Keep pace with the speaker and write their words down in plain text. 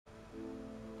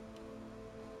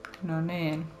No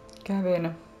niin,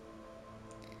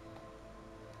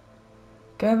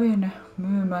 kävin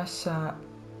myymässä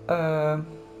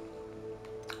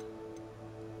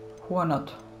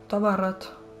huonot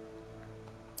tavarat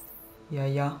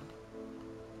ja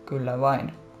kyllä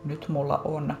vain. Nyt mulla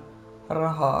on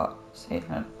rahaa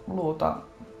siihen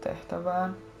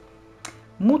luuta-tehtävään.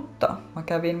 Mutta mä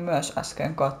kävin myös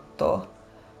äsken kattoo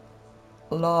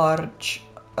large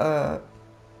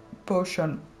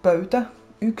potion pöytä.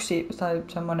 Yksi, tai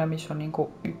semmonen, missä on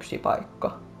niinku yksi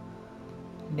paikka.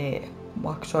 Ne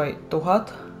maksoi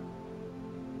 1000.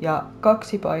 Ja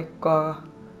 2 paikkaa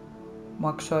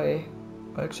maksoi,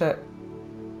 oliko se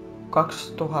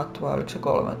 2000 vai oliko se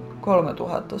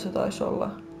 3000 se taisi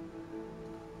olla.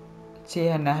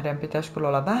 Siihen nähden pitäisi kyllä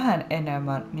olla vähän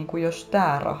enemmän, niin kuin jos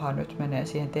tää raha nyt menee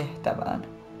siihen tehtävään,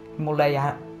 niin mulle ei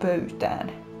jää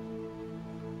pöytään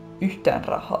yhtään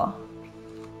rahaa.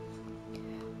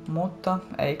 Mutta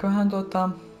eiköhän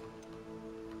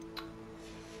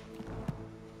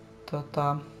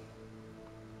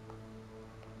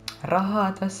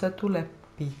rahaa tässä tule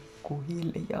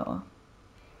pikkuhiljaa.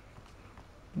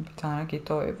 Pitää ainakin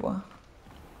toivoa.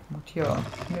 Mut joo,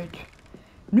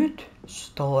 nyt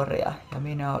storia ja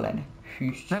minä olen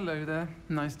hys. Hello there,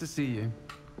 nice to see you.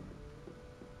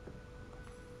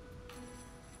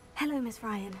 Hello, Miss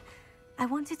Ryan. I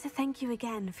wanted to thank you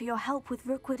again for your help with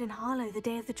Rookwood and Harlow the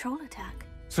day of the troll attack.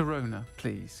 Sirona,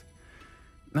 please.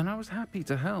 And I was happy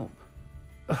to help.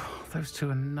 Oh, those two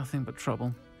are nothing but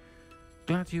trouble.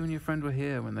 Glad you and your friend were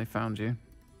here when they found you.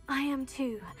 I am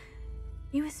too.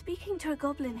 You were speaking to a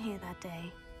goblin here that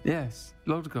day. Yes,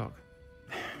 Lodgok.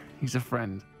 He's a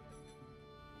friend.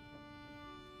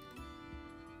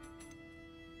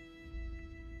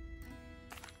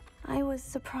 I was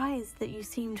surprised that you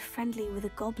seemed friendly with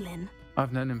a goblin.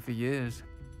 I've known him for years.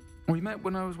 We met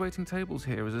when I was waiting tables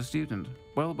here as a student,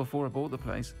 well before I bought the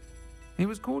place. He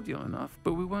was cordial enough,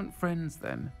 but we weren't friends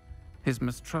then. His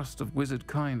mistrust of wizard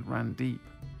kind ran deep.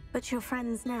 But you're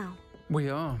friends now? We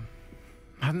are.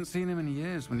 Hadn't seen him in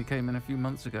years when he came in a few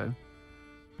months ago.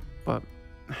 But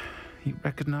he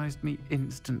recognized me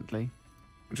instantly,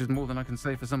 which is more than I can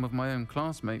say for some of my own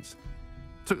classmates.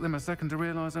 Took them a second to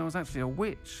realize I was actually a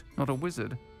witch, not a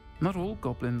wizard. Not all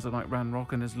goblins are like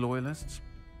Ranrock and his loyalists.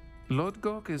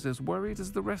 Lodgok is as worried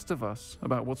as the rest of us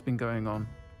about what's been going on.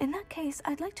 In that case,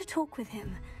 I'd like to talk with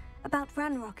him. About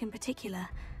Ranrock in particular.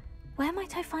 Where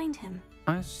might I find him?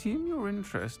 I assume your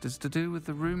interest is to do with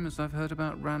the rumors I've heard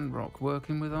about Ranrock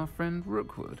working with our friend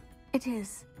Rookwood. It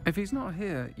is. If he's not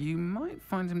here, you might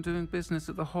find him doing business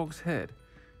at the Hog's Head.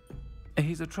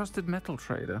 He's a trusted metal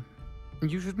trader.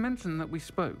 You should mention that we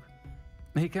spoke.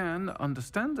 He can,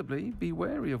 understandably, be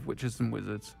wary of witches and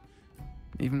wizards,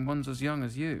 even ones as young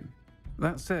as you.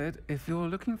 That said, if you're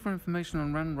looking for information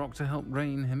on Ranrock to help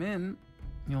rein him in,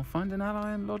 you'll find an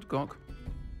ally in Lodgok.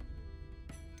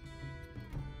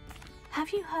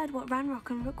 Have you heard what Ranrock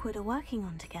and Rookwood are working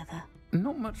on together?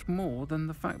 Not much more than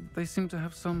the fact that they seem to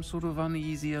have some sort of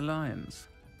uneasy alliance.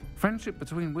 Friendship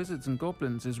between wizards and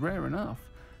goblins is rare enough,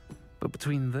 but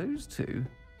between those two,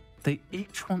 they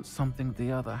each want something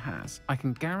the other has. I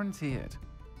can guarantee it.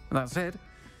 That said,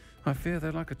 I fear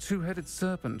they're like a two-headed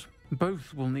serpent.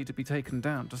 Both will need to be taken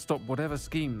down to stop whatever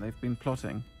scheme they've been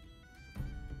plotting.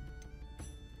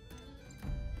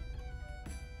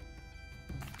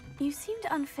 You seemed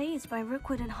unfazed by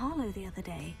Rookwood and Harlow the other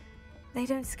day. They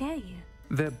don't scare you.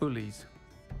 They're bullies.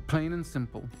 Plain and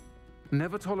simple.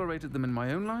 Never tolerated them in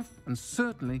my own life, and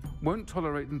certainly won't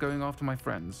tolerate them going after my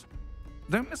friends.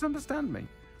 Don't misunderstand me.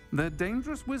 They're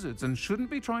dangerous wizards and shouldn't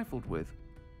be trifled with.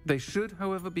 They should,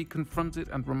 however, be confronted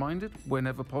and reminded,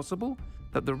 whenever possible,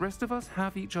 that the rest of us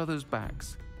have each other's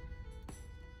backs.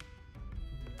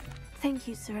 Thank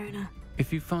you, Sirona.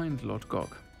 If you find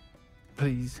Lodgok,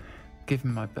 please give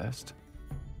him my best.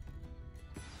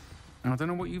 I don't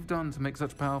know what you've done to make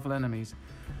such powerful enemies,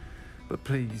 but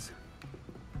please,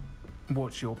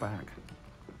 watch your back.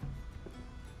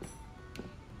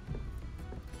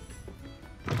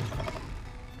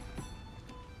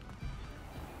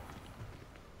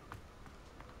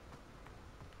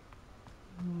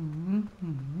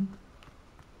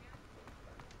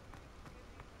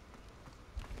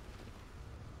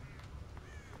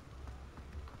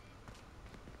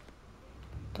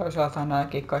 Toisaalta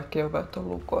nämäkin kaikki ovet on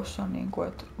lukossa, niin kuin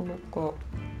että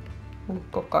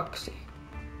lukko 2.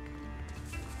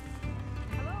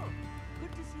 Hello.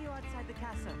 Good to see you outside the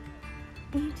castle.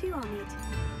 You too, Omid.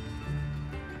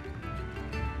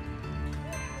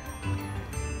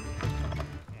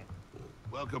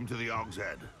 Welcome to the Hog's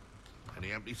Head.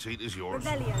 Any empty seat is yours.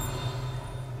 Rebellion.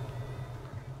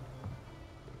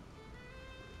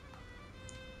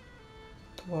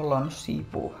 Volon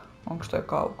sivu. Onks toi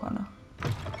kaukana?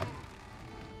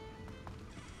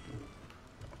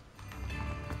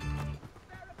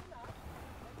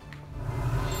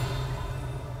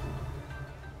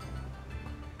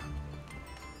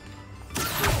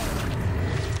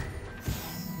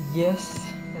 Yes.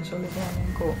 Ja se oli vähän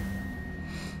niinku...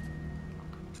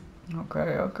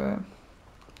 Okei.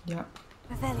 Ja...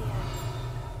 Revelio.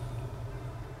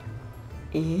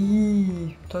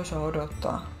 Ei, toi saa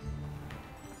odottaa.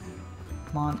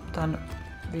 Mä oon tän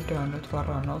videon nyt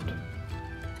varannut.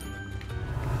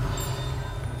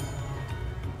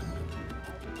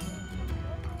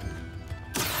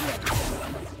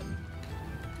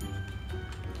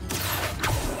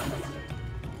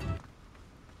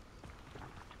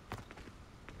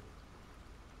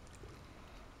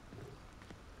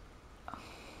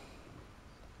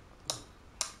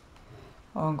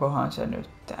 Onkohan se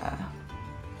nyt tää?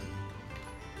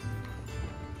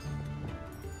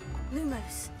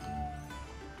 Lumos.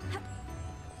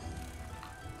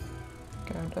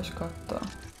 Käydäs kattoo.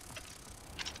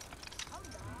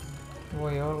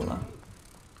 Voi olla.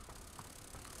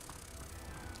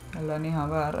 Ellei ihan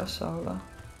väärässä olla.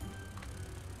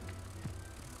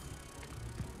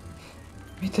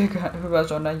 Mitenkään hyvä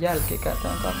se on näin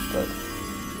jälkikäteen katsoa.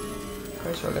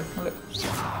 Kai se oli...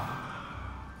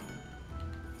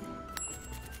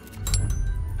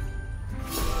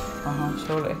 Aha,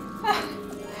 se oli.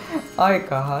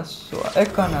 Aika hassua.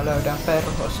 Ekana löydän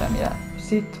perhosen ja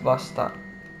sit vasta,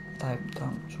 tai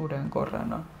ton suden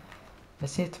korrennon, ja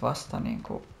sit vasta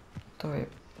niinku toi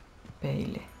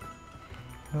peili.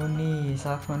 No niin,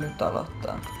 saanko mä nyt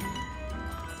aloittaa?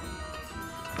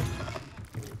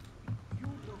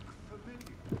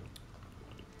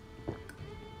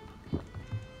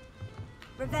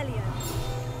 Revelio.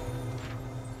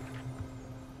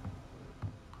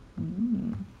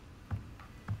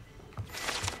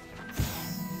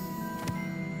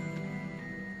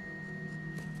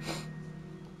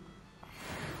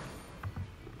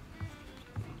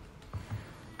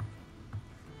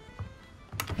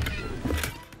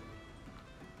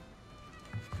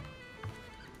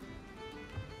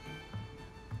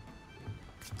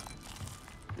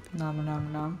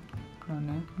 Nam. No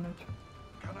niin, nyt.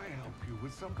 Can I help you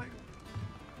with something?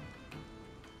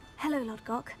 Hello,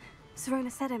 Lodgok.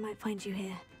 Serona said I might find you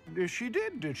here. She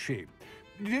did she?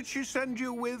 Did she send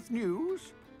you with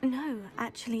news? No,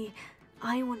 actually,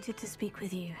 I wanted to speak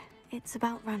with you. It's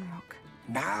about Ranrock.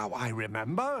 Now I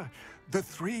remember. The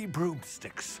 3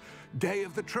 broomsticks. Day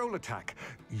of the troll attack.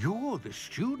 You're the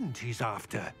student he's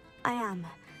after. I am,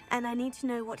 and I need to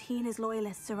know what he and his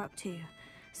loyalists are up to,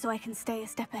 so I can stay a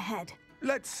step ahead.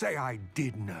 Let's say I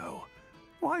did know.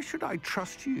 Why should I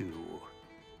trust you?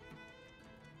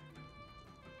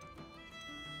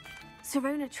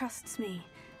 Serona trusts me,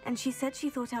 and she said she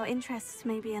thought our interests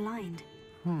may be aligned.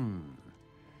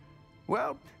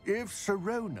 Well, if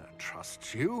Serona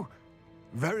trusts you,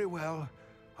 very well.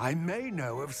 I may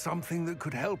know of something that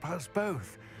could help us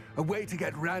both. A way to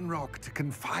get Ranrock to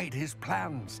confide his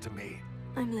plans to me.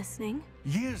 I'm listening.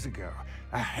 Years ago,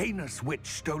 a heinous witch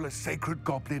stole a sacred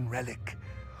goblin relic.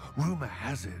 Rumor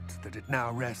has it that it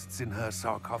now rests in her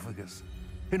sarcophagus,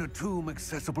 in a tomb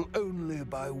accessible only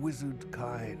by wizard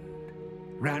kind.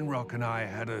 Ranrock and I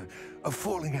had a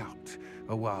falling out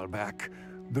a while back.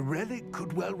 The relic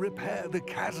could well repair the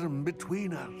chasm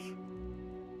between us.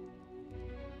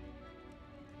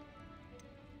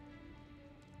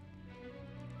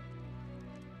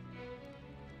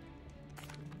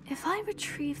 If I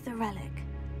retrieve the relic,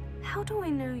 how do I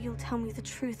know you'll tell me the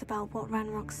truth about what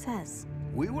Ranrock says?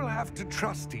 We will have to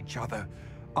trust each other.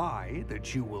 I,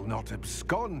 that you will not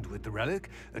abscond with the relic,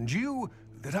 and you,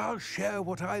 that I'll share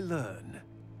what I learn.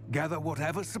 Gather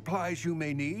whatever supplies you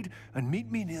may need, and meet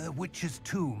me near the witch's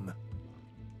tomb.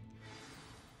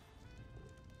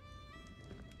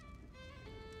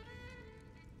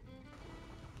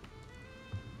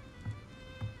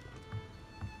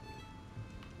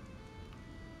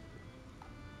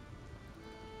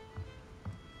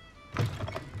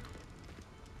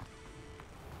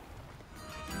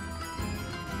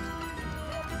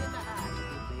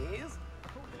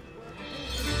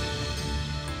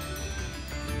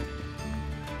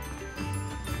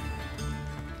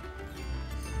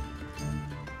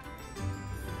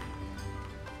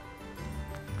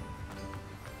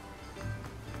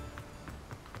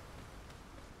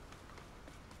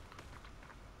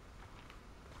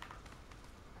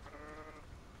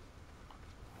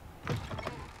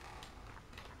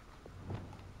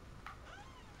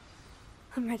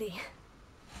 I'm ready.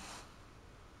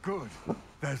 Good.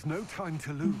 There's no time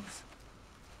to lose.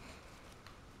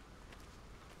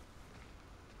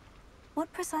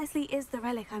 What precisely is the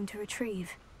relic I'm to retrieve?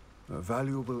 A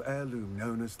valuable heirloom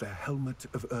known as the Helmet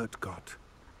of Urtgott.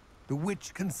 The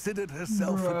witch considered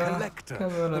herself a collector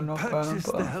and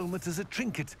purchased the helmet as a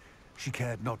trinket. She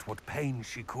cared not what pain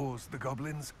she caused the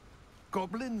goblins.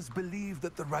 Goblins believe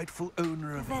that the rightful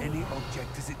owner of any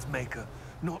object is its maker,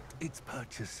 not its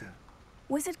purchaser.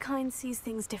 Wizard kind sees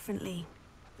things differently.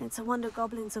 It's a wonder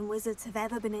goblins and wizards have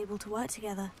ever been able to work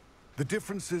together. The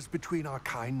differences between our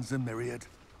kinds are myriad.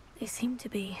 They seem to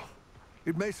be.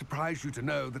 It may surprise you to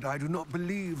know that I do not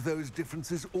believe those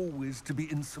differences always to be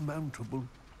insurmountable.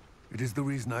 It is the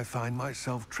reason I find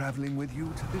myself traveling with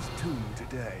you to this tomb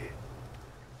today.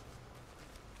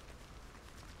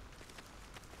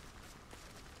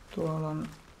 Tuolla on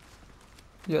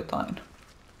jotain.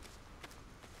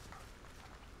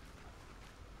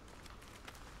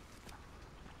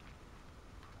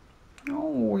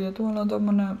 Ja tuolla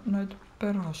on noita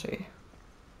perhosia.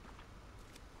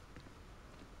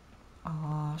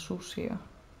 Susia.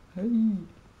 Hei.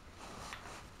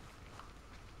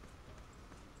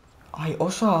 Ai,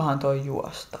 osaahan toi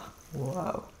juosta.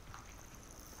 Wow.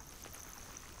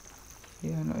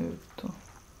 Hieno juttu.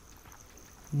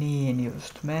 Niin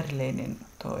just, Merlinin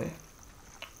toi.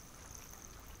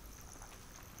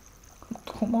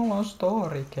 Mutta mulla on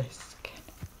story kesken.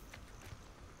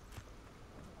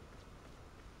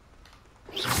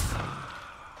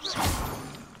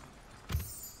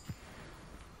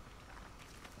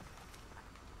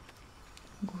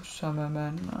 Kussa me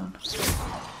mennään?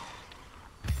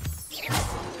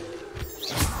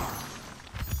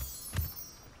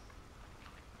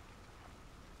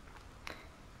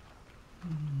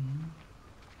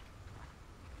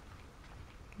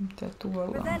 Mitä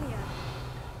tuolla on?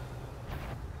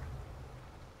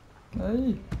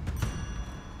 Ei.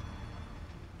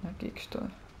 Näkiks toi?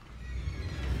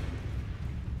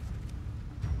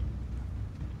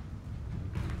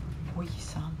 Voi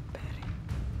samperi.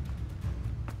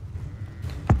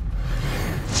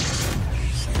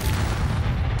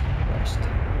 Hyvästä.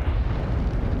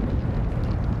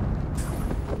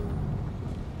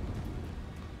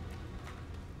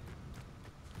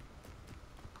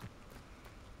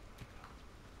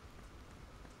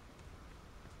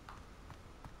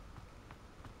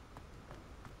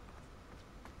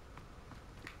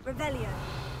 Revelio.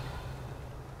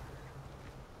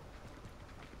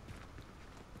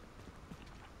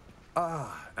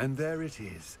 Ah, and there it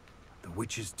is. The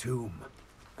witch's tomb.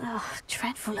 Ugh,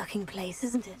 dreadful looking place,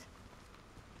 isn't it?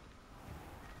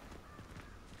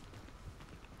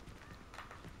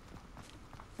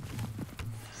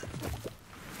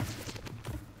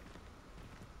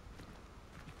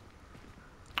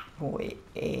 Voi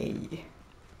ei.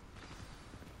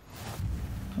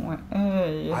 Voi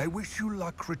ei. I wish you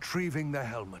luck retrieving the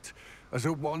helmet. As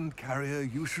a wand carrier,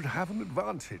 you should have an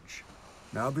advantage.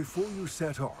 Now, before you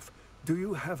set off, do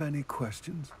you have any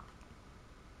questions?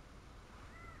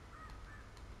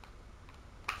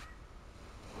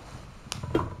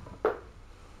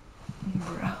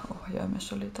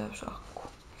 Ohjaimessa oli täys akku.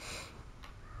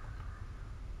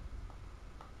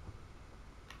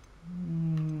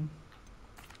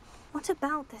 What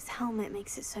about this helmet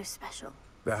makes it so special?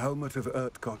 The Helmet of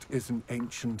Urtgott is an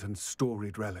ancient and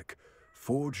storied relic,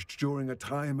 forged during a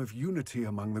time of unity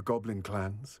among the goblin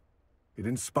clans. It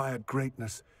inspired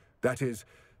greatness, that is,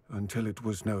 until it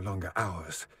was no longer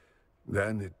ours.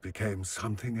 Then it became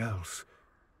something else.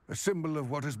 A symbol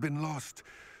of what has been lost,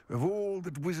 of all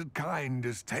that wizard kind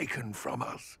has taken from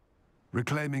us.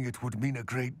 Reclaiming it would mean a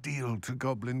great deal to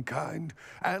goblin kind,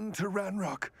 and to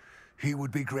Ranrock. He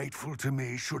would be grateful to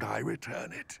me should I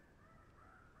return it.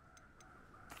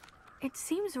 It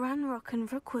seems Ranrock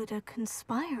and Rookwood are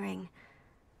conspiring.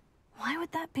 Why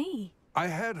would that be? I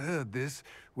had heard this.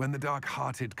 When the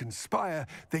dark-hearted conspire,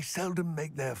 they seldom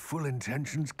make their full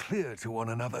intentions clear to one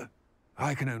another.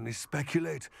 I can only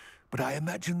speculate, but I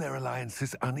imagine their alliance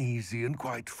is uneasy and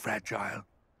quite fragile.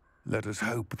 Let us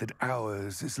hope that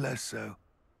ours is less so.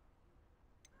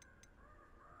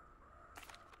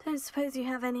 Don't suppose you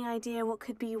have any idea what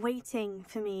could be waiting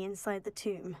for me inside the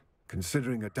tomb?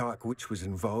 Considering a dark witch was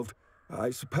involved,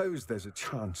 I suppose there's a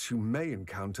chance you may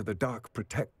encounter the Dark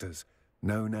Protectors,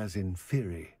 known as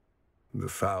Inferi. The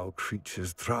foul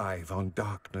creatures thrive on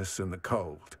darkness and the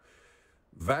cold.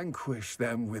 Vanquish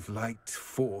them with light,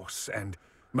 force, and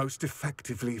most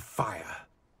effectively fire.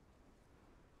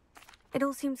 It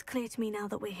all seems clear to me now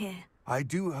that we're here. I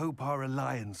do hope our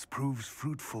alliance proves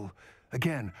fruitful.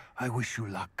 Again, I wish you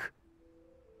luck.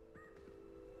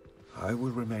 I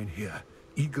will remain here,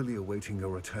 eagerly awaiting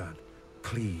your return.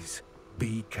 Please,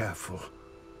 be careful.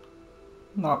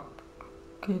 No,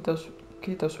 kiitos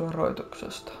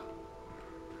varoituksesta.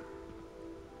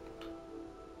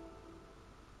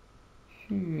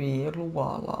 Hyi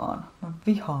luolaan. Mä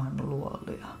vihaan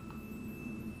luolia.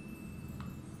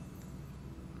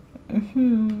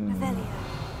 Revelio.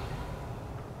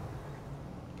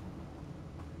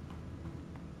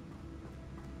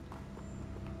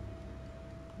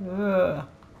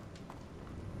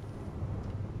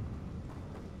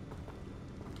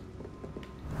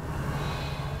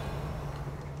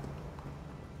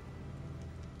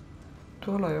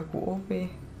 Tuolla on joku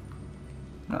ovi.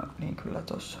 No niin kyllä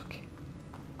tossakin.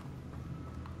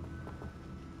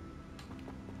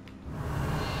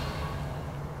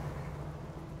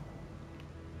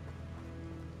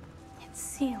 It's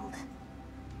sealed.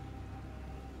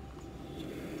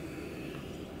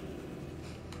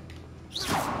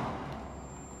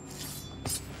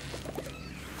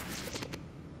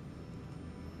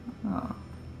 No.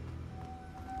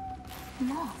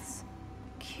 Moths.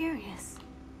 Curious.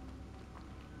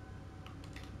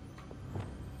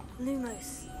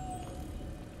 Lumos.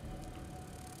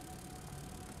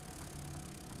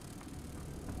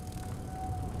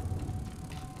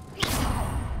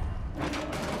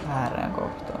 Väärään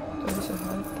kohtaan. Ei se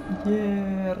haittaa.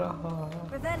 Jee, rahaa.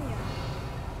 Revelio.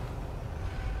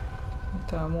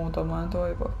 Mitä muuta mä en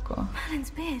toivokaan.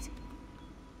 Merlin's beard.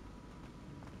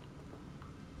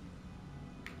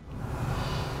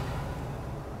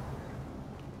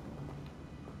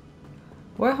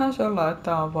 Voihan se olla, että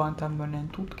tää on vaan tämmönen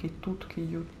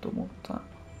tutki juttu, mutta...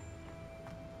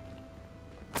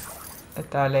 Että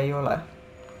täällä ei ole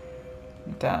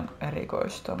mitään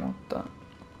erikoista, mutta...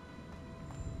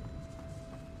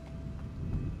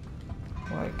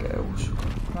 Vaikea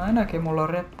uskoa. No ainakin mulla on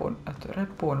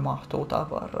reppuun mahtuu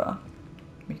tavaraa,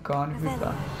 mikä on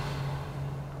hyvä.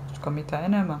 Koska mitä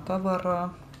enemmän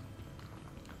tavaraa,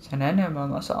 sen enemmän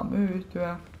mä saan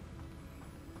myytyä.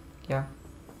 Ja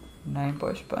näin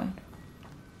poispäin.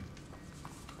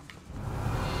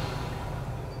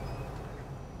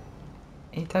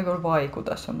 Ei tää kyllä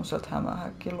vaikuta semmoiselta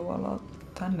hämähäkkiluolalta.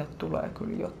 Tänne tulee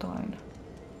kyllä jotain.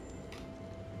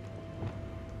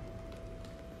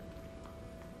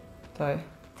 Tai...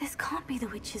 This can't be the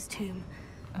witch's tomb.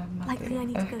 En mä Likely I tiedä.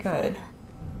 need to go Ehkä ei. further.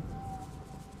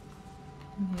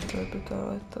 Niin toi pitää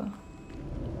laittaa.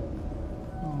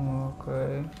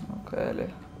 Okei,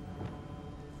 eli...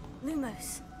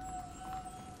 Lumos.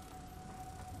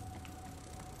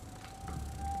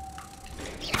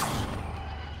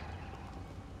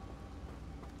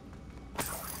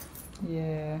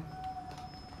 Jee.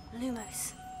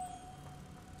 Lumos.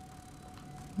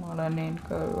 Mä olen niin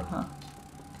köyhä.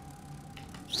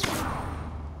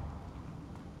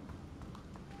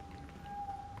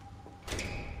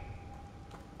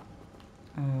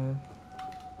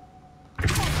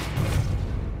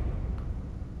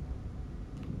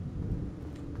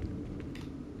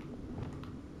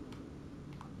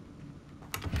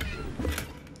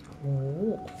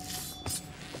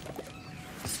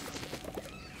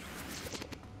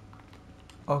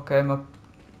 Okei,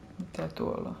 mitä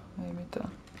tuolla on? Ei mitään.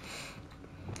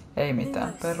 Ei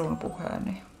mitään, perun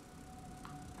puheeni.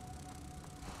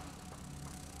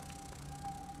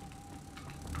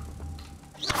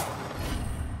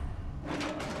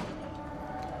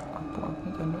 Apua,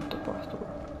 mitä nyt tapahtuu?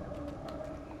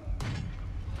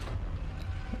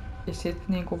 Ja sit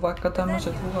niinku vaikka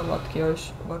tämmöset luolatkin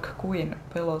ois vaikka kuin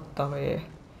pelottavia,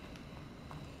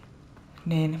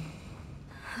 niin...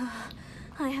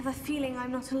 I have a feeling I'm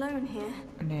not alone here.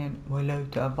 Niin voi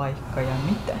löytyä vaikka ja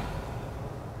mitä.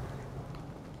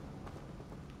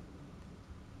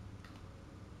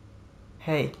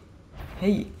 Hei.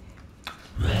 Hei.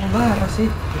 On väärä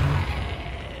sitten.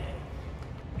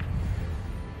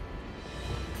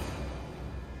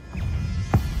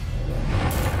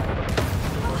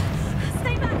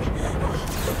 Stay back!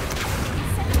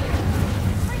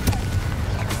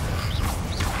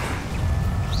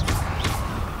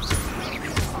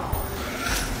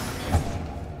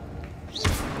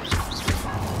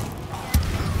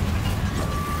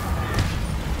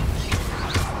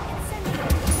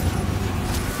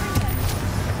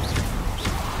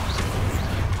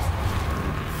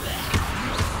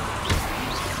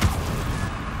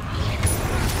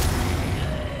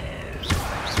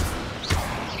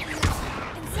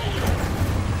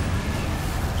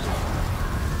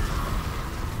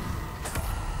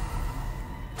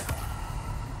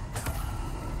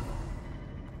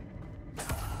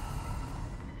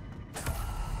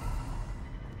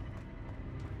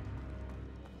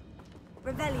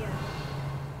 Revelio.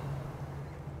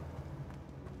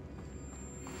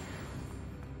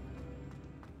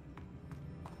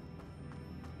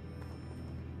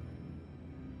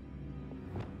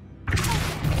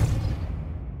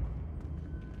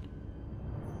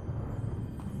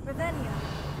 Revelio. Revelio.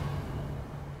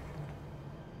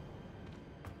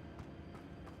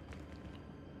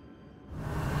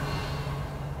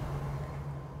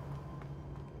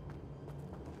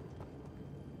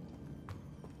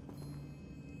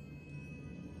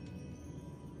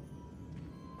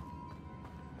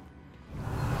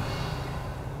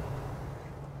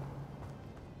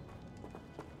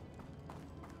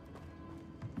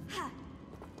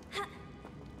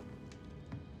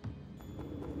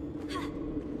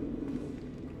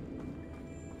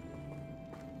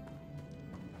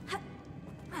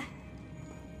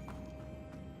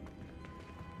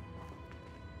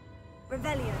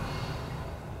 Revelio.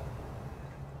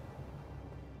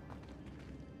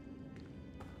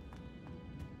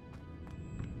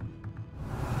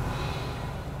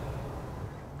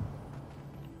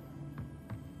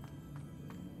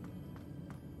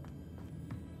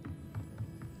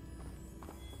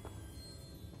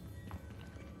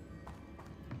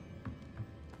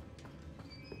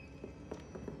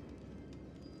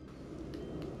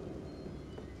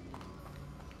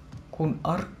 Kun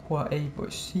arkkua ei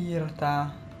voi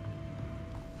siirtää.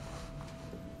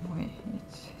 Voi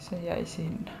itse, se jäi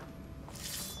sinne.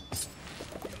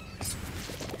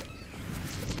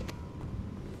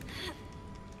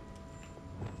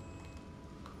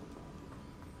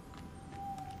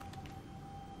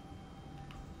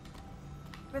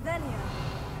 Revelio.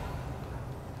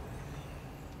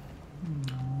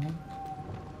 No.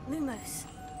 Lumos.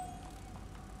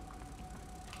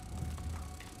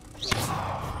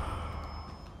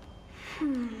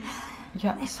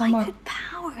 Ja If I sama could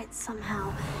power it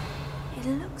somehow, it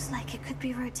looks like it could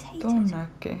be rotated. ton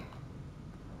näkee.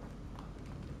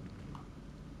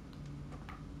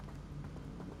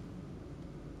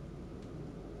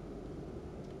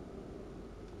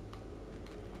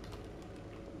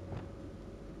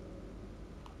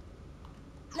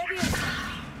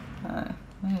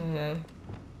 Ei.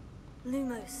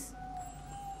 Lumos.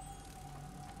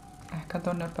 Ehkä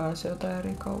tonne pääsee jotain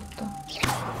eri kautta.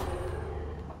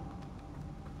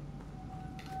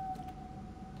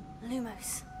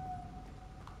 Lumos.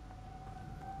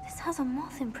 This has a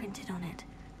moth imprinted on it.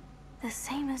 The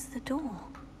same as the door.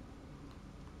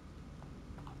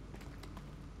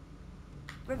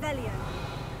 Revelio.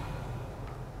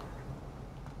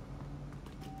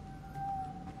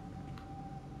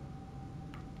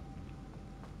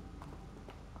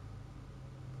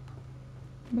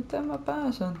 Miten mä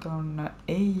pääsen tonne?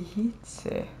 Ei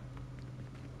hitse.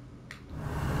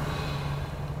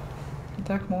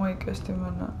 Pitääkö mun oikeesti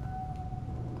mennä?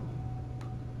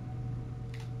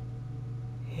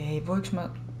 Ei, voiks mä...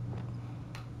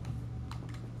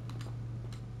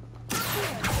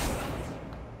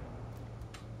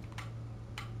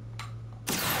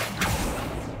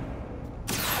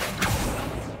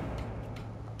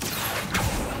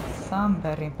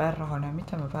 Samperin perhonen,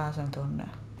 miten mä pääsen tonne?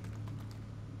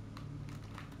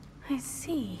 I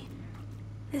see.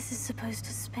 This is supposed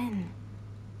to spin.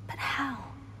 But how?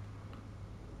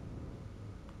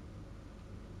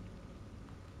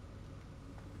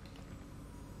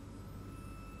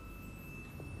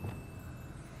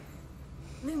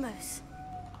 Lumos.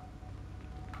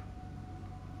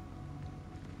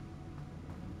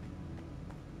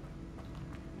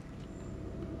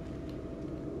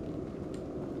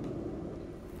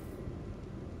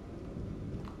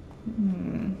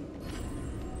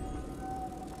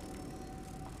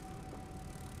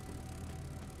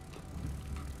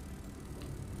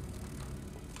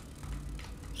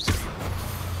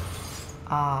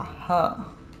 Aha.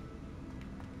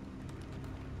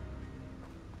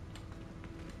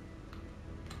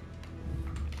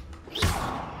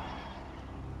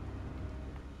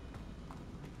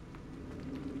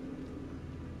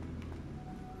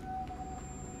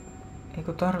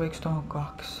 Eiku tarviiks tohon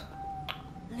 2?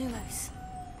 Lumos.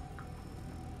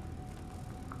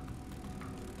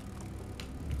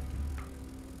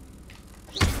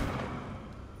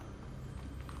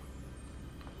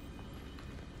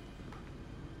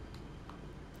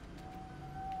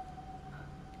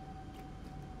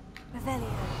 Revelio.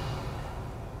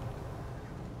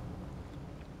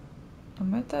 No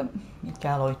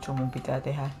mikä loitsu mun pitää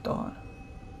tehdä tohon?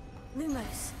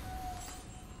 Lumos.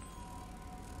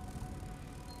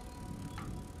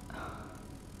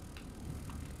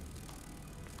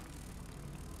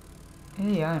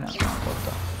 Ei ainakaan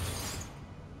tota.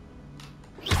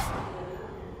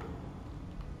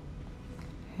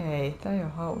 Hei, tää ei oo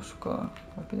hauskaa.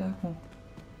 Vai pitääkö mun...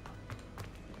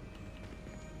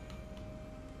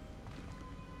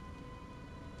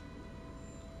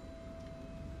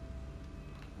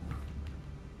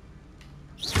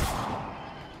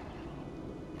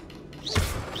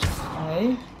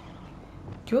 Hei.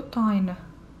 jotain,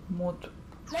 mut...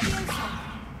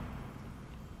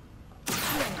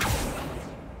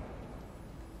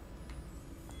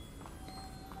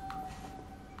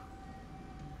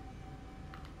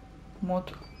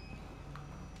 Mut...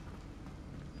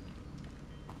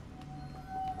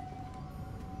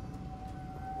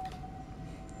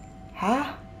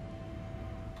 Häh?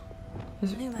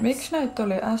 Siis, miksi näitä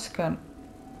oli äsken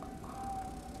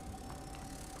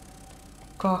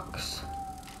 2?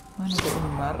 Mä en niinku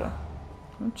ymmärrä.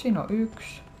 Nyt siinä on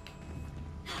 1.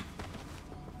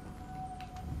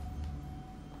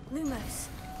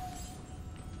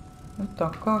 Nyt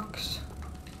on 2.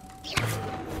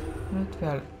 Nyt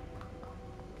vielä.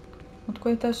 Mut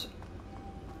kun ei tässä...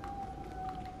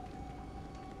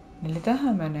 Eli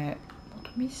tähän menee...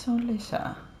 Mut missä on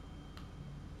lisää?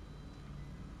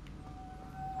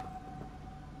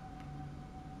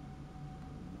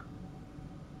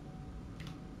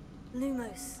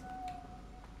 Lumos.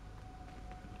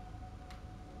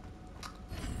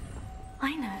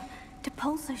 I know.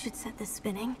 Depulso should set this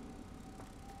spinning.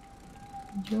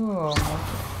 Joo, mut...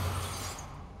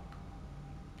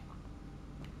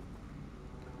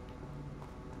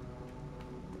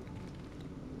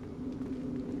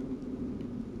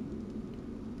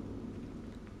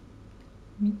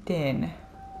 Miten?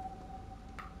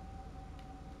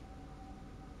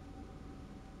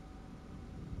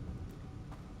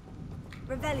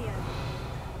 Revelio.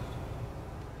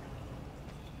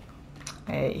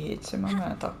 Ei hitse, mä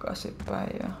menen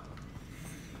takaisinpäin ja...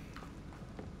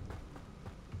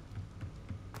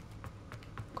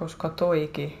 Koska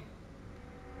toikin...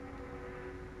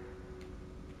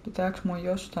 Pitääks mun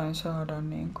jostain saada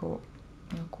niinku...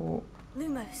 Joku...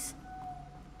 Lumos.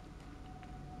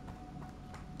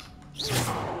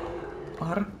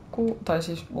 Arkku, tai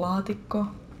siis laatikko.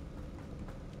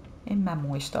 En mä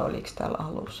muista, oliks täällä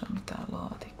alussa mitään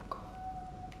laatikkoa.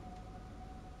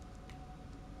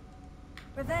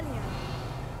 Revelio.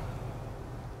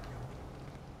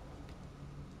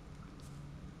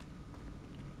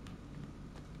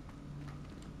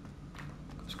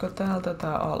 Koska täältä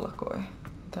tää alkoi.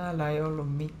 Täällä ei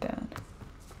ollut mitään.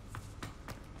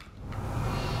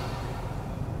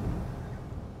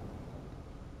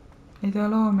 Ei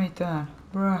täällä oo mitään.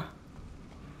 Bruh.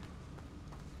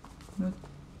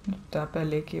 Nyt tää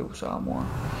peli kiusaa mua.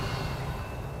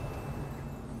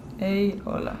 Ei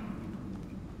ole.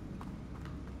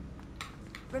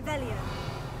 Revelio.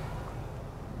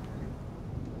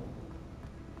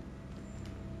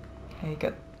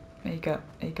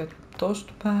 Eikä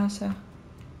tosta pääse.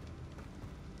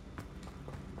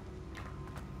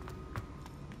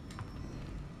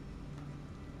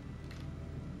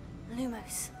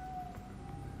 Lumos.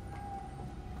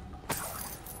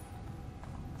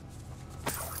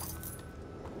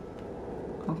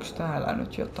 Onks täällä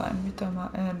nyt jotain, mitä mä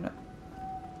en...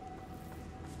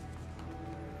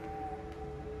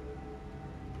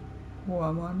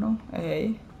 Huomannut?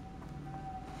 Ei.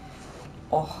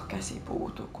 Käsi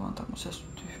puutuu, kun on tämmöisessä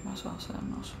tyhmässä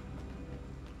asennossa.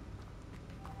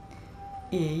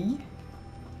 Ei.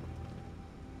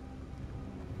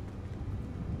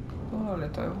 Tuolla oli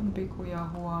toi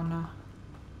umpikujahuone.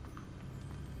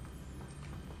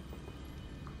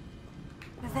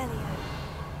 Revelio.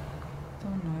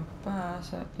 Tonne ei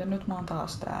pääse. Ja nyt mä oon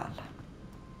taas täällä.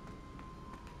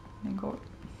 Niinku...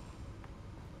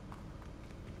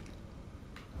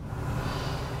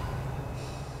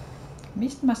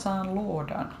 Mistä mä saan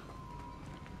luodan?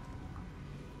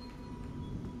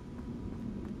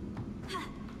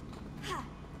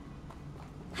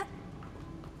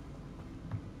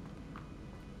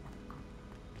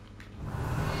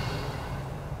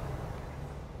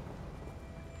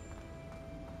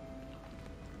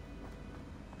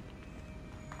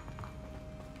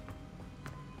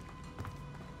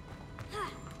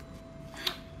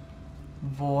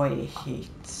 Voi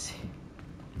hitsi.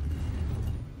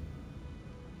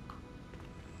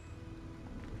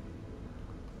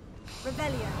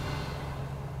 Revelio.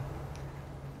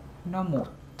 No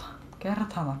mutta,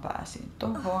 kertaan mä pääsin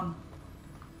tohon.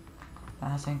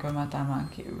 Pääsenkö mä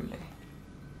tämänkin yli?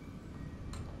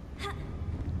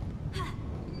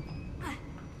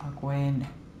 Aku en.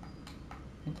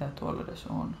 Mitä tuolla edes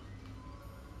on?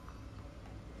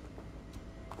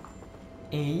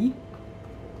 Ei.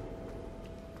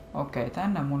 Okei,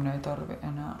 tänne mun ei tarvi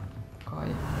enää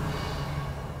kai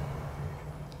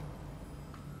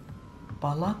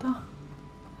palata.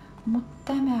 Mut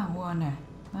tämä huone,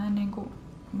 mä en niinku,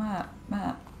 mä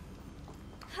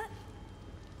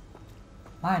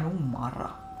en ymmärrä.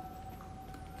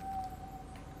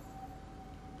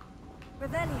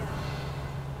 Revelio.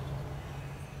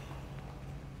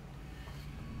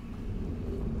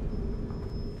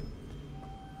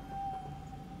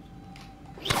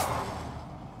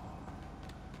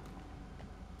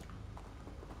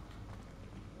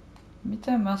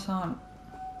 Miten mä saan...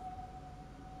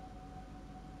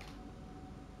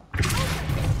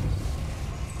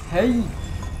 Hei!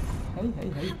 Hei,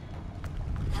 hei, hei.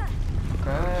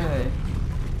 Okei.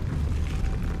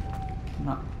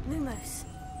 No, Lumos.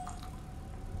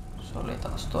 se oli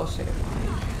taas tosi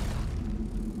vaikeeta.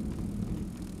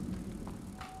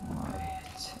 Oi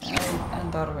itse.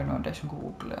 En tarvinnut edes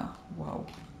googlea. Wow.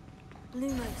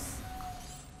 Lumos.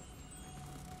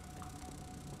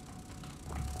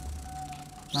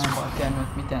 Mä en vaan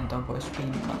tiennyt, miten toi vois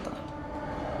spinnata.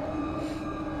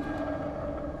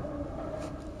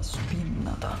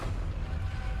 Spinnata.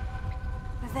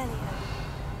 Revelio.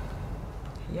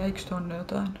 Jäiks tonne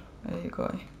jotain? Ei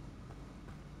kai.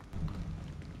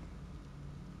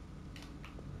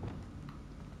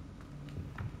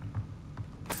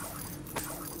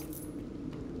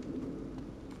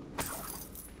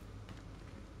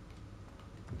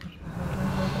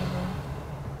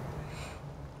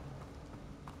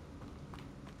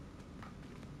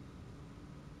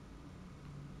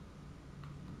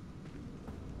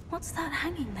 What's that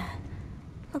hanging there?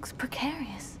 Looks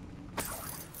precarious.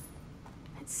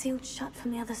 It's sealed shut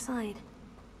from the other side.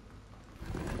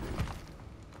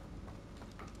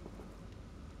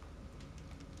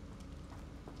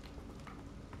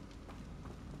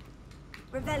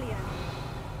 Revelio.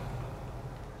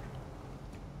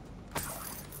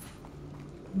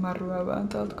 Mä ryövään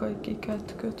täältä kaikki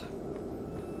kätköt.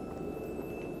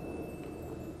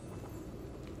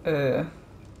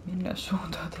 Minne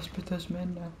suuntaan tässä pitäis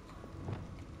mennä?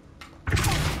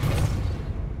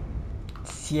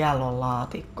 Siellä on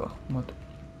laatikko, mut...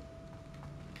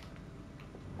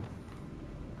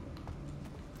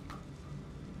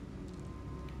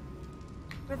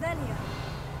 Revelio.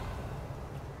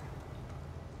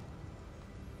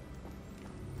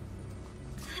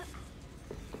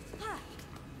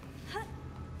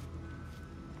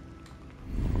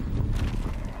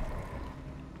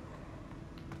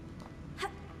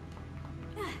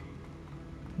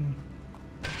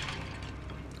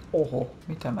 Oho,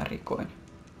 mitä mä rikoin?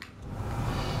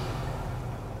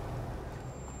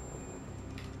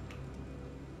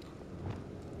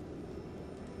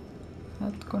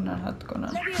 Hetkonen.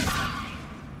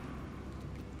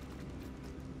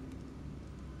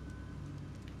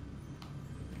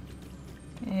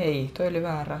 Ei, toi oli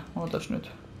väärä. Ootas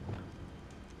nyt.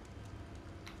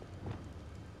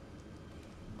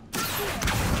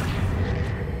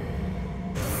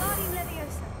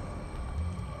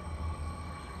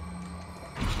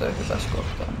 Onks toi hyväs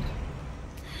kohtaa nyt?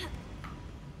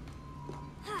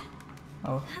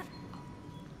 Oh.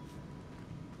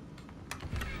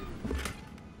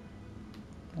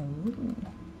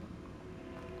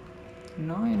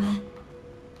 Noin.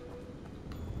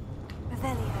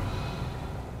 Revelio.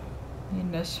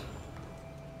 Minnes?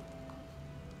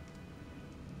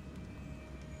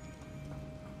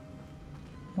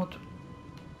 Mut...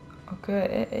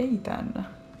 Okei, ei tänne.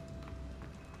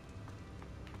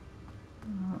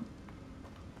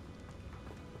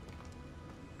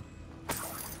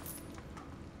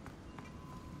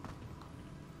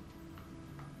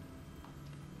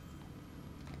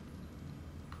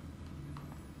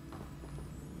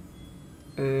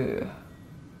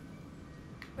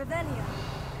 Revelio.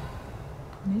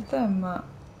 Miten mä...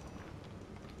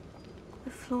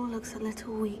 The floor looks a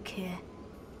little weak here.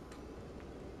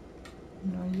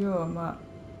 No joo, mä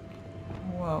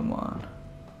huomaan.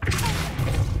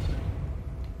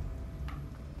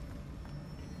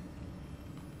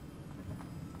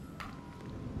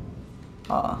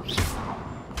 Down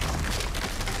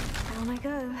I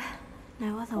go.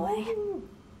 No other way.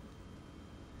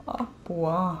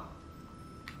 Apua.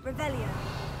 Revelio.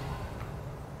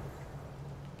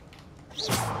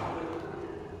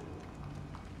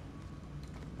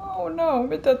 Oh no,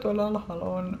 mitä tuolla alhaalla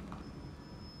on?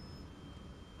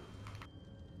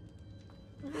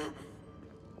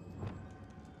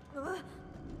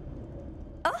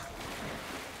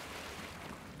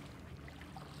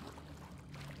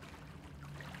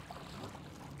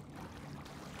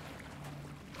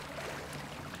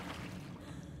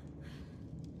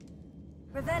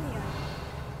 Revelio.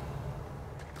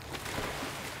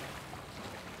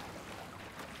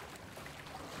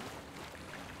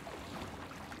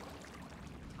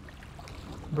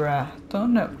 Bräh,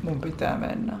 tonne mun pitää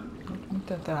mennä. Mut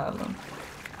mitä täällä on?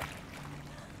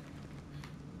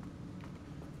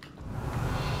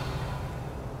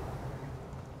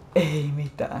 Ei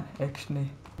mitään, eiks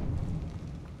niin?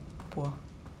 Apua.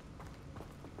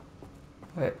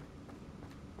 Vai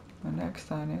meneekö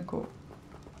tää niinku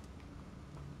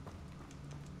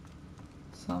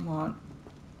samaan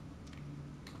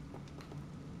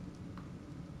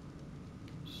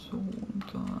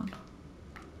suuntaan.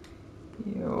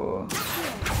 Joo.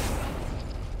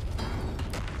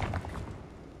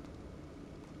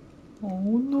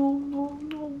 Oh no, no,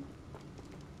 no.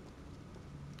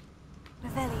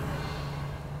 Revelio.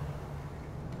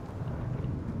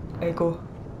 Eiku.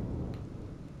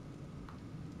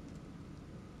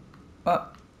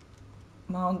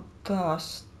 Mä oon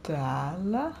taas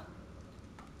täällä.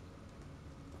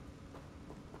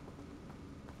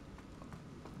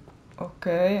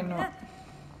 Okei, no.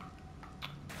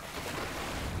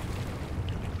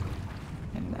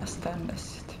 Mennääs tänne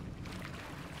sit.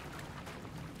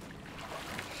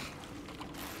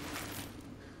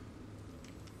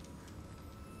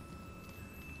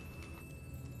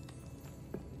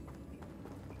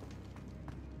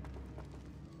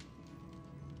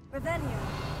 Revelio.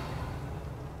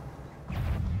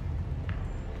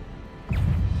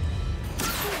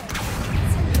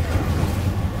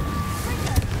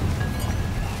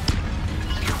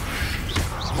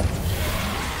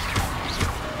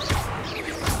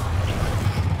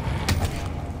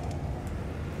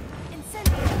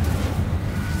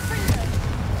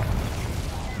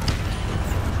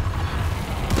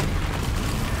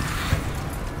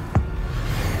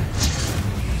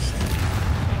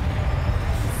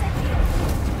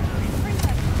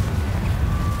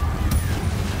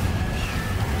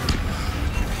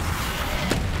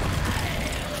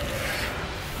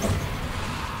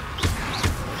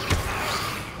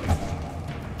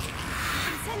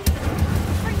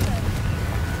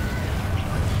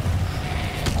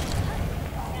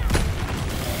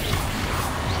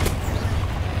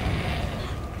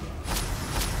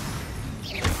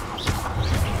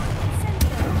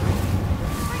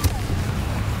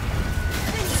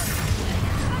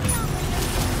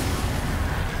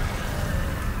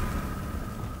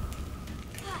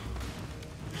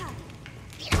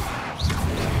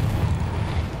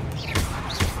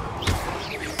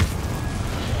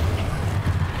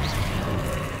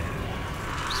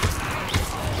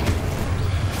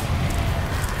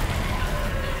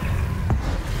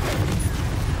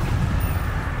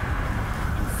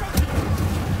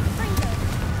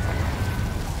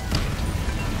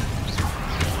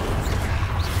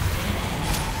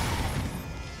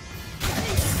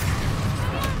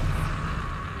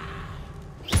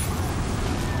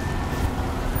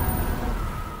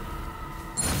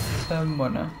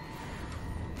 Semmonen.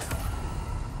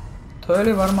 Toi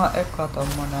oli varmaan eka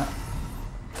tommonen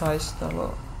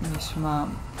taistelu, missä mä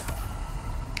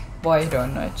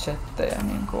vaihdoin noita settejä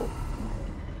niinku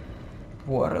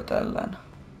vuorotellen.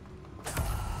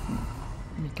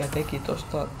 Mikä teki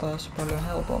tosta taas paljon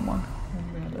helpomman mun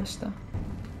mielestä.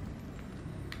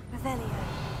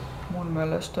 Mun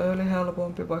mielestä toi oli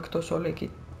helpompi, vaikka tossa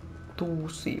olikin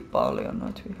tosi paljon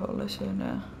noita vihollisia.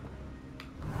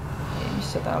 Ei,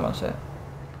 missä täällä on se...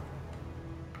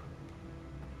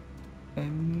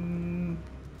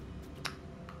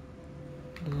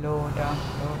 Loda,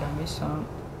 missä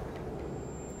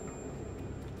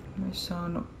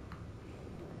on...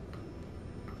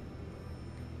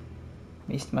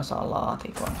 Mistä mä saan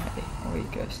laatikon heti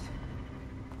oikeesti?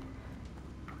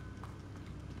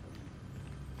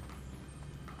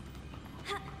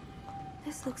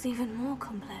 This looks even more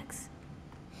complex.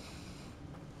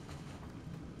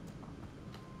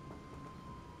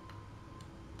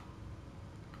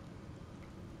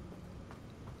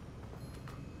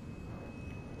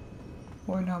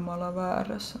 Voinhan mä olla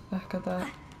väärässä. Ehkä tää...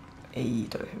 Ei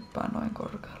toi hyppää noin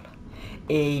korkealle.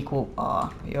 Ei ku...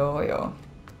 Joo.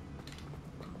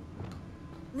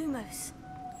 Lumos.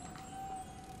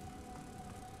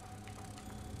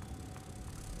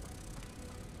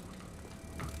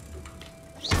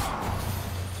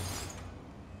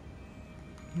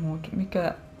 Mut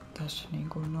mikä tässä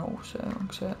niinku nousee?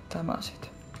 Onko se tämä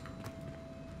sit?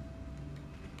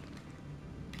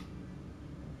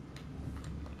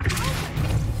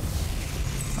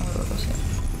 Arvasin.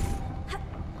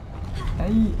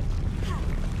 Ei.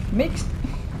 Miksi?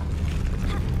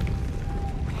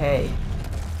 Hei.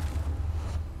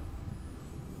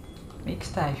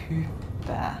 Miksi tää ei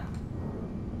hyppää?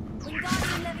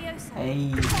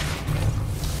 Ei.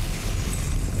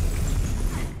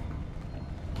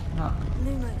 No.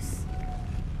 Lumos.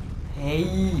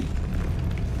 Hei.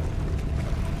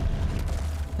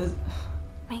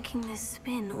 Making this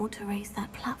spin ought to raise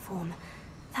that platform.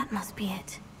 That must be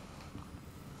it.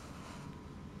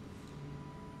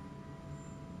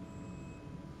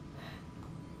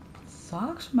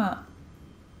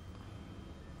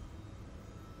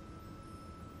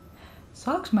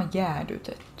 Saaks mä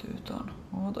jäädytettyä ton?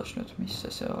 Ootas nyt,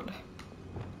 missä se oli.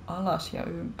 Alas ja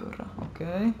ympyrä,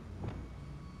 okei.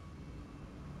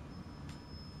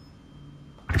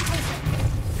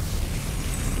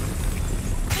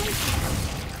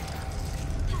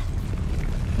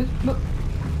 No.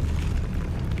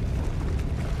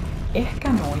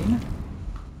 Ehkä noin.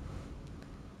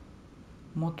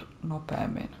 Mut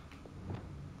nopeammin.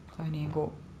 Tai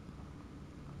niinku...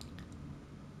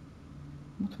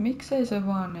 Mut miksei se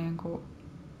vaan niinku...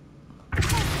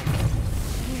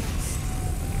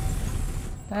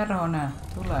 Perhonen,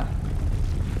 tule.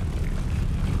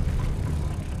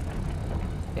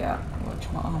 Ja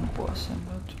voiks mä ampua sen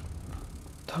nyt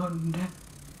tonne?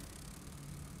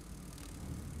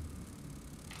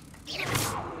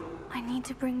 I need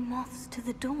to bring moths to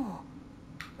the door.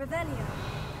 Revelio.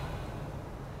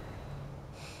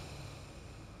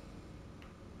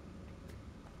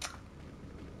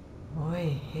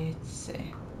 Voi hitse.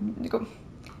 Niinku...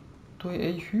 Toi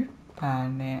ei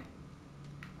hyppääne.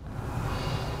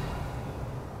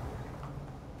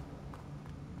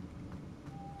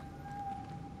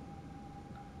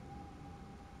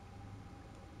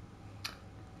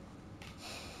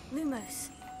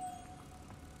 Lumos.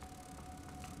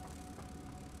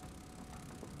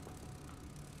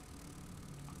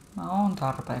 Mä oon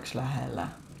tarpeeksi lähellä.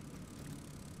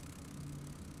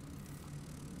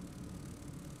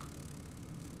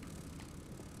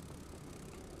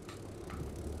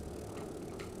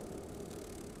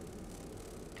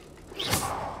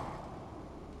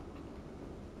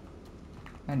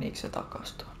 Menikö se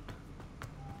takas tuonne?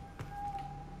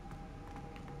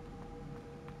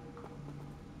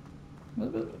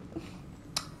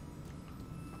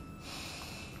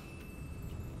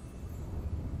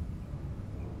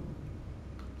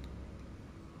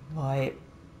 Vai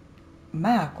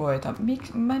mä koitan.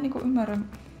 Miksi mä en niinku ymmärrä.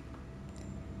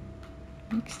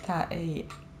 Miksi tää ei.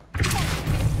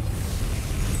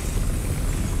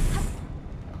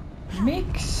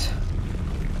 Miksi?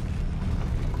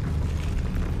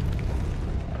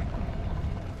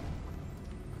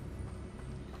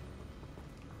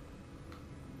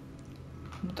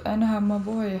 Mut enhän mä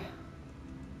voi.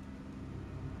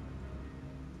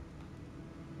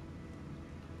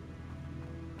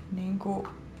 Niinku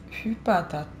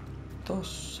hypätä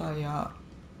tossa ja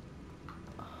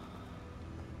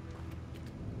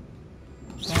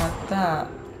tää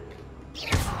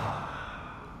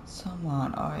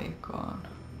samaan aikaan.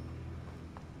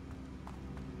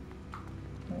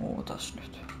 Ootas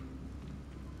nyt.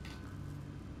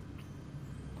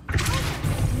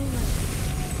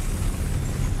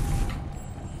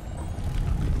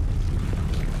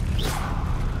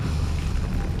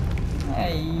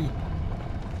 Ei.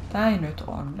 Tää ei nyt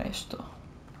onnistu.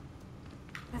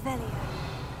 Revelio.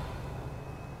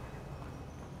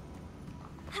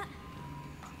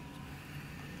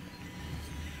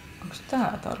 Onks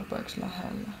tää tarpeeksi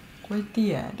lähellä? Kun ei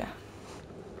tiedä.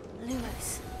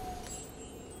 Lumos.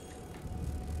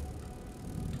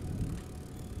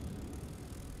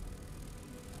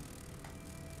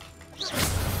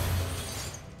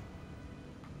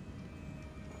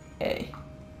 Ei.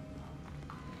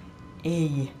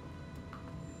 Ei.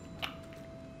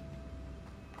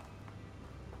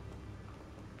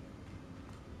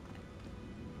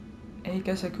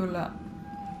 Eikä se kyllä...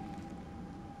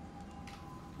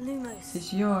 Lumos.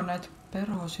 Siis joo, näitä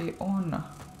perhosia on,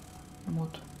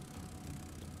 mut...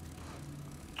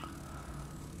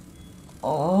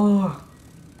 Oh.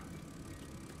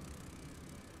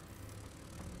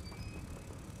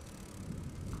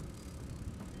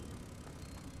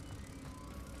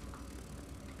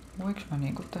 Voinko mä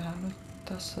niinku tehdä nyt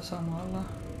tässä samalla?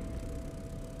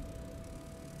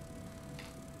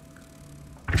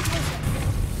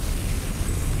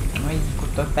 Ai kun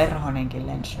toi perhonenkin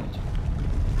lensi nyt.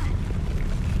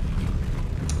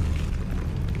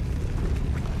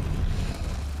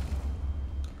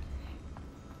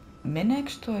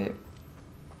 Meneekö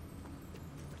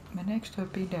toi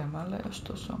pidemmälle, jos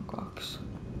tuossa on 2?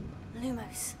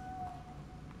 Lumos.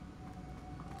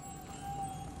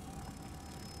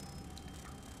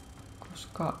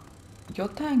 Koska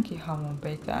jotenkinhan mun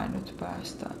pitää nyt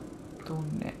päästä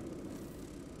tunne.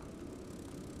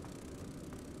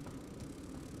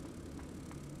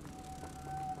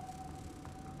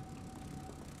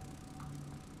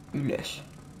 Ylös.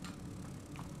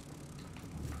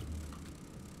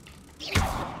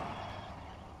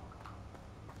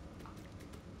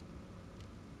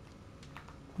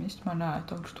 Mistä mä näen,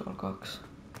 että onks tuolla 2?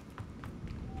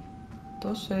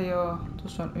 Tossa ei oo,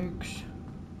 tossa on 1.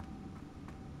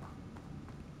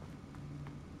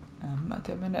 En mä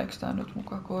tiedä, meneekö tää nyt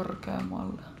mukaan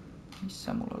korkeammalle.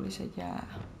 Missä mulla oli se jää?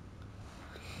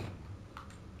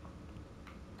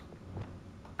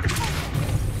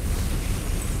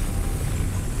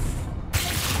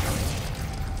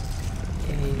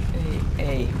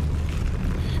 Ei.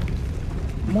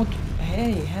 Mut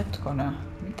Hei, hetkone.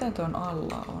 Mitä ton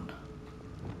alla on?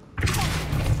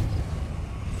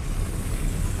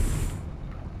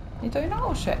 Ei toi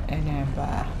nouse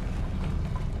enempää.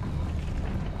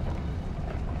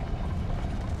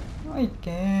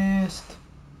 Oikeest.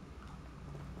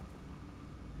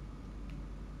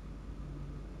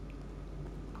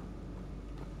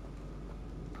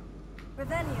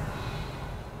 Revelio.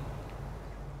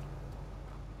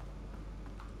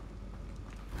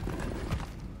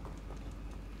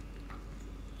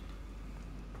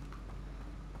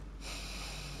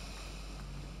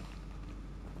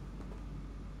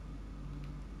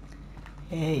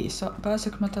 Ei,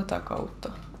 pääsekö mä tätä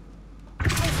kautta?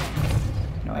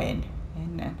 No en.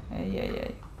 Ennen.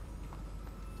 Ei.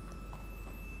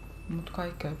 Mut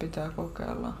kaikkea pitää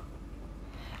kokeilla.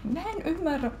 Mä en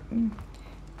ymmärrä,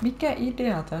 mikä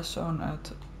idea tässä on, että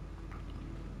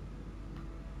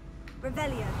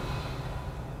Revelio.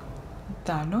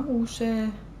 tää nousee,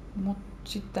 mut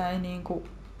sit tää ei niinku...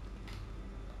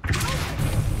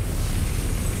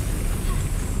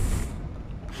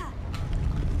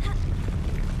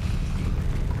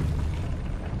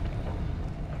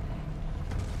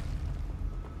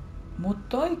 Mut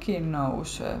toikin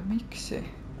nousee.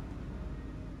 Miksi?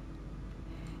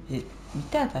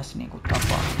 Mitä tässä niinku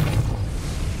tapahtuu?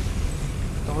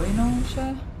 Toi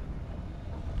nousee.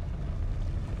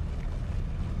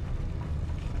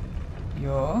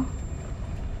 Joo.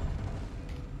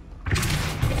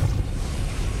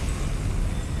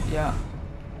 Ja...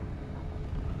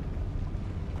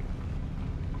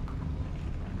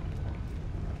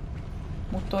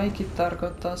 Mut toikin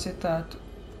tarkoittaa sitä, että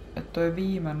toi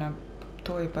viimeinen,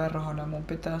 toi perhonen mun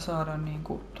pitää saada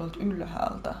niinku tuolta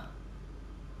ylhäältä.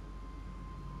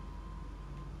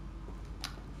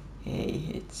 Ei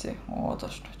hitsi,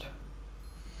 ootas nyt.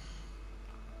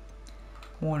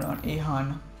 Mun on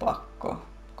ihan pakko,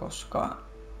 koska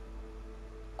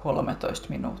 13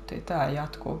 minuuttia. Tää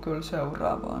jatkuu kyllä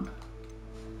seuraavaan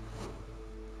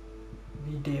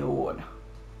videoon.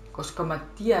 Koska mä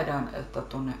tiedän, että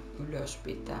tonne ylös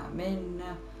pitää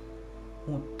mennä,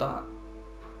 mutta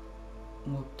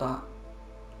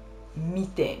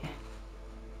miten?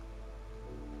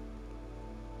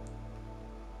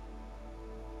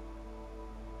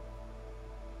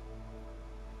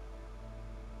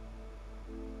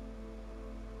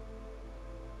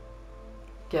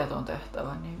 Mikä ton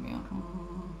tehtävän nimi on?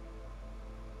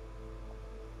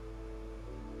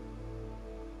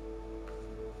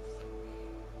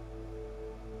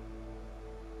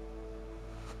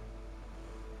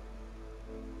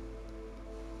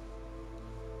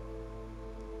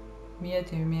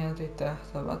 Mieti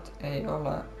tehtävät ei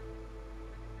ole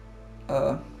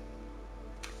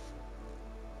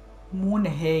mun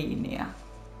heiniä.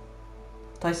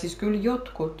 Tai siis kyllä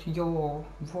jotkut joo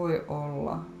voi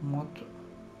olla, mut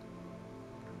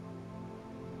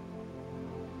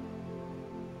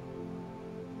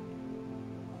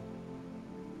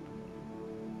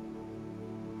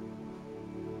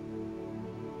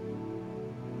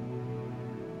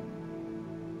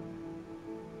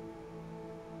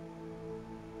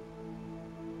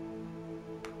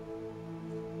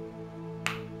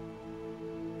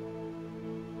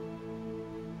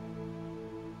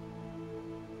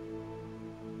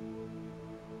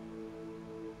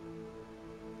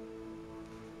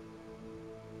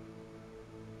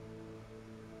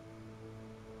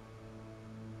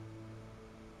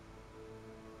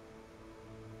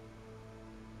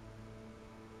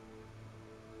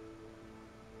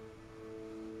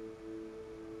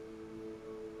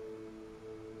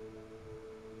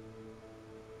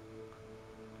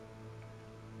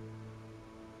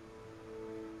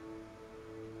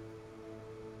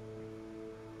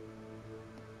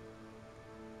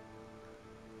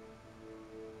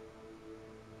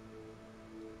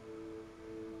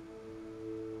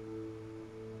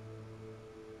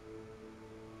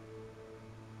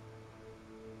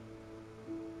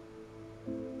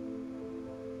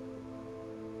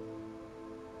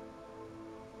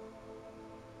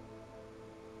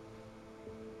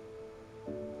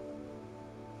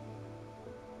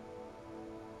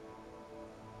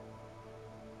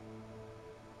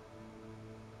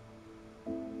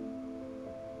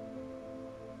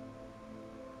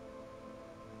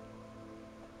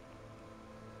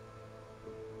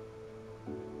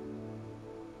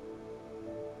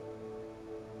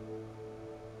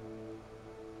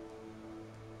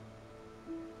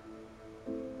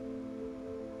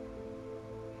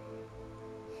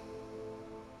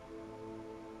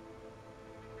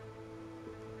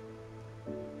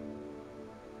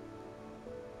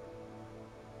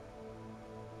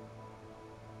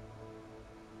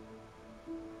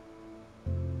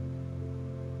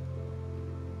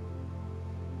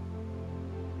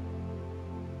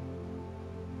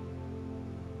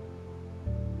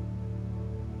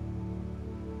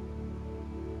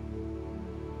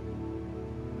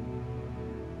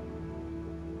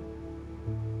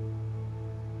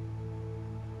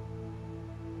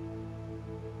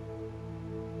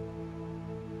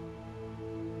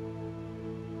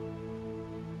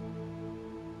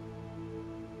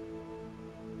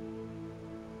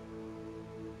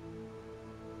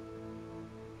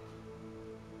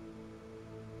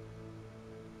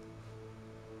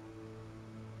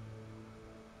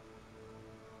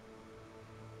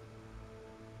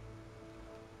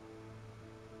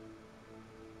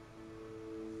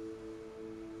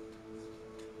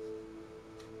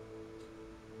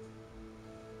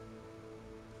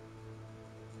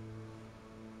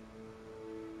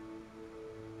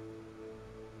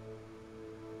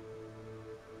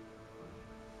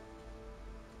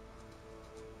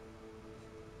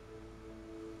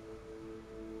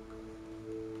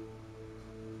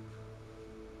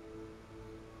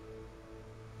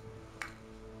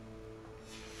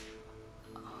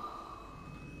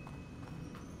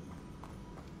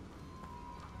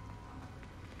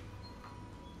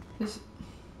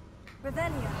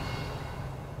Revelio.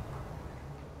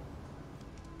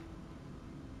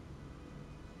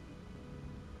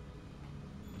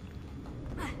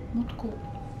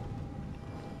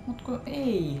 Mutku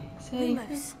ei, se ei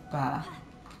hyppää.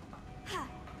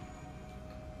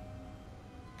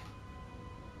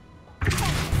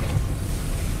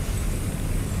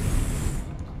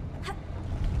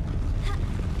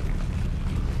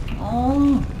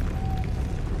 Oh.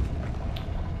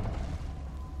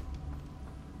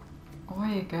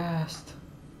 Oikeesti.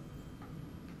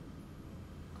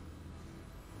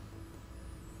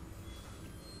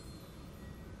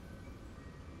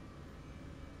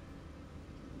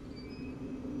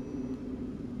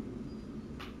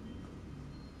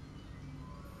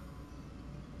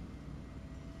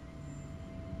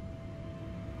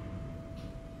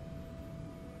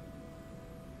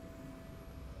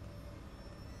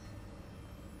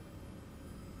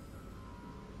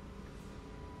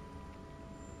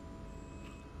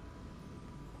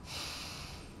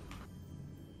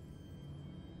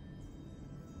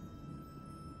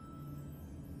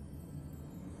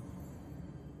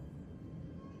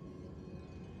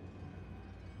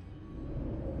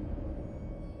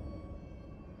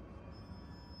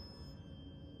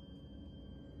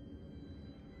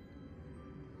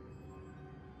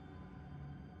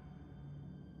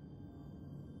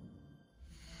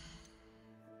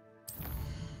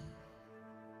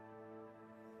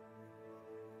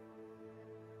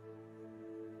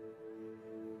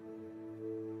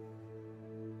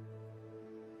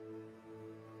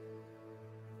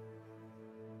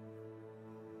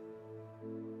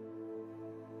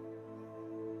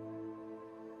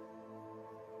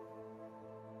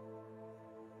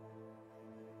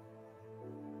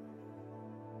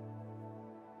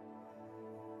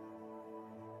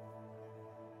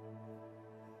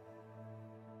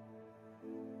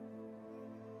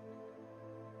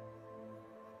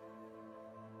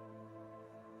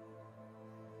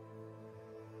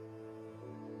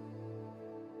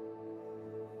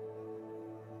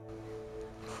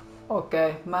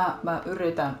 Okei, mä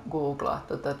yritän googlaa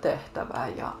tätä tehtävää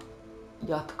ja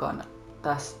jatkan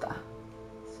tästä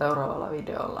seuraavalla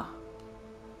videolla.